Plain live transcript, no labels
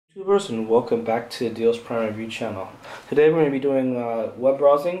YouTubers, and welcome back to Deals Prime Review channel. Today we're going to be doing web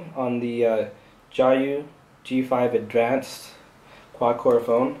browsing on the Jiayu G5 Advanced quad-core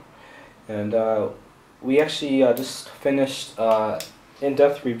phone, and we actually just finished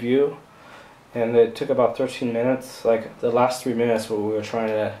in-depth review, and it took about 13 minutes. Like the last 3 minutes where we were trying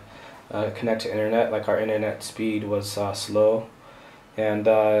to connect to internet, like our internet speed was slow, and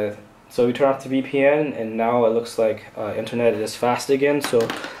so we turned off the VPN, and now it looks like internet is fast again. So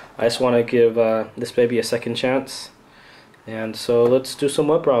I just want to give this baby a second chance, and so let's do some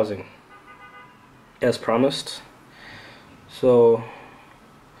web browsing as promised. So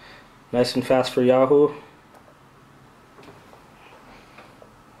nice and fast for Yahoo.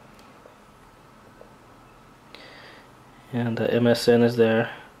 And MSN is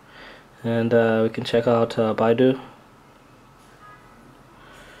there, and we can check out Baidu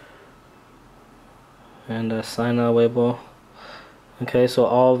and Sina Weibo. Okay, so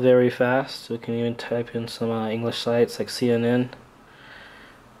all very fast. We can even type in some English sites like CNN. I'm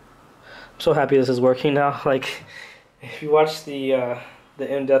so happy this is working now. Like, if you watch the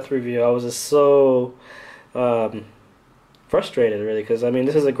in-depth review, I was just so frustrated, really, because I mean,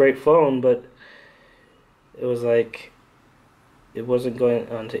 this is a great phone, but it was like it wasn't going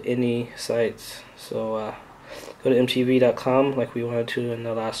onto any sites. So go to mtv.com like we wanted to in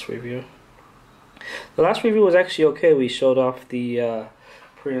the last review. The last review was actually okay. We showed off the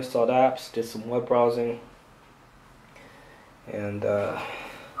pre-installed apps, did some web browsing, and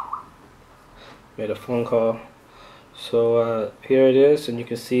made a phone call. So here it is, and you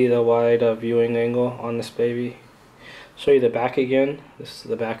can see the wide viewing angle on this baby. Show you the back again. This is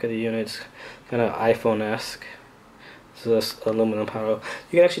the back of the unit. It's kind of iPhone-esque. This is aluminum panel.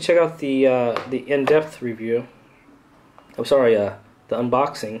 You can actually check out the in-depth review. I'm sorry, the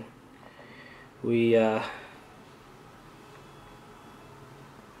unboxing. We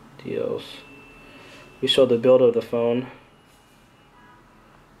show the build of the phone,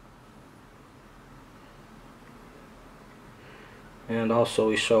 and also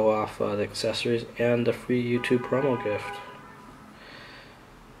we show off the accessories and the free YouTube promo gift.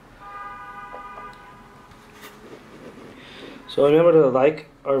 So remember to like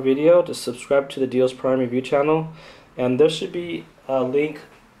our video, to subscribe to the Deals Prime Review channel, and there should be a link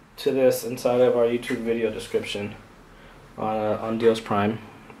to this inside of our YouTube video description on Deals Prime.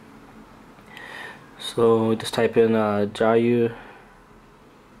 So just type in Jiayu.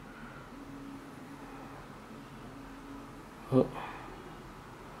 Oh.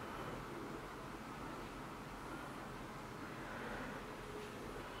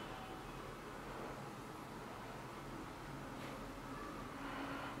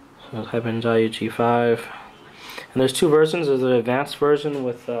 So type in Jiayu G5. And there's two versions. There's an advanced version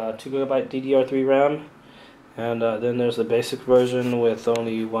with 2GB DDR3 RAM, and then there's the basic version with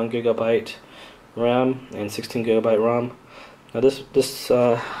only 1GB RAM and 16GB ROM. Now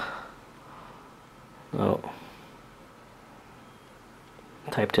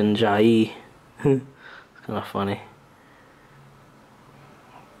typed in Jiayi. It's kind of funny.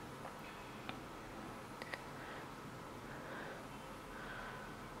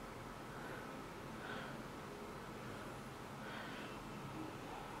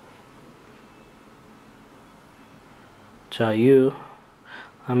 Jiayu.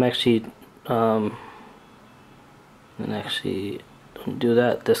 I'm actually don't do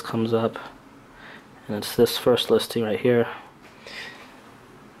that. This comes up, and it's this first listing right here.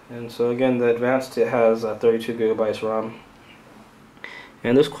 And so again, the advanced, it has 32GB ROM,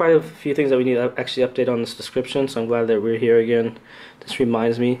 and there's quite a few things that we need to actually update on this description. So I'm glad that we're here again. This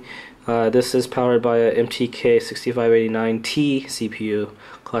reminds me, this is powered by a MTK 6589T CPU,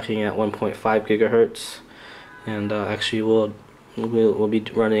 clocking at 1.5 GHz. And actually we'll be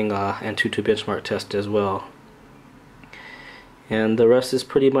running Antutu benchmark test as well. And the rest is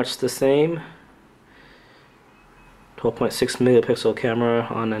pretty much the same. 12.6 megapixel camera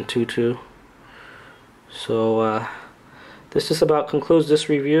on Antutu. So this just about concludes this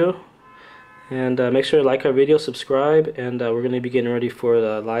review. And make sure to like our video, subscribe, and we're going to be getting ready for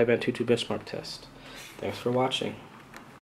the live Antutu benchmark test. Thanks for watching.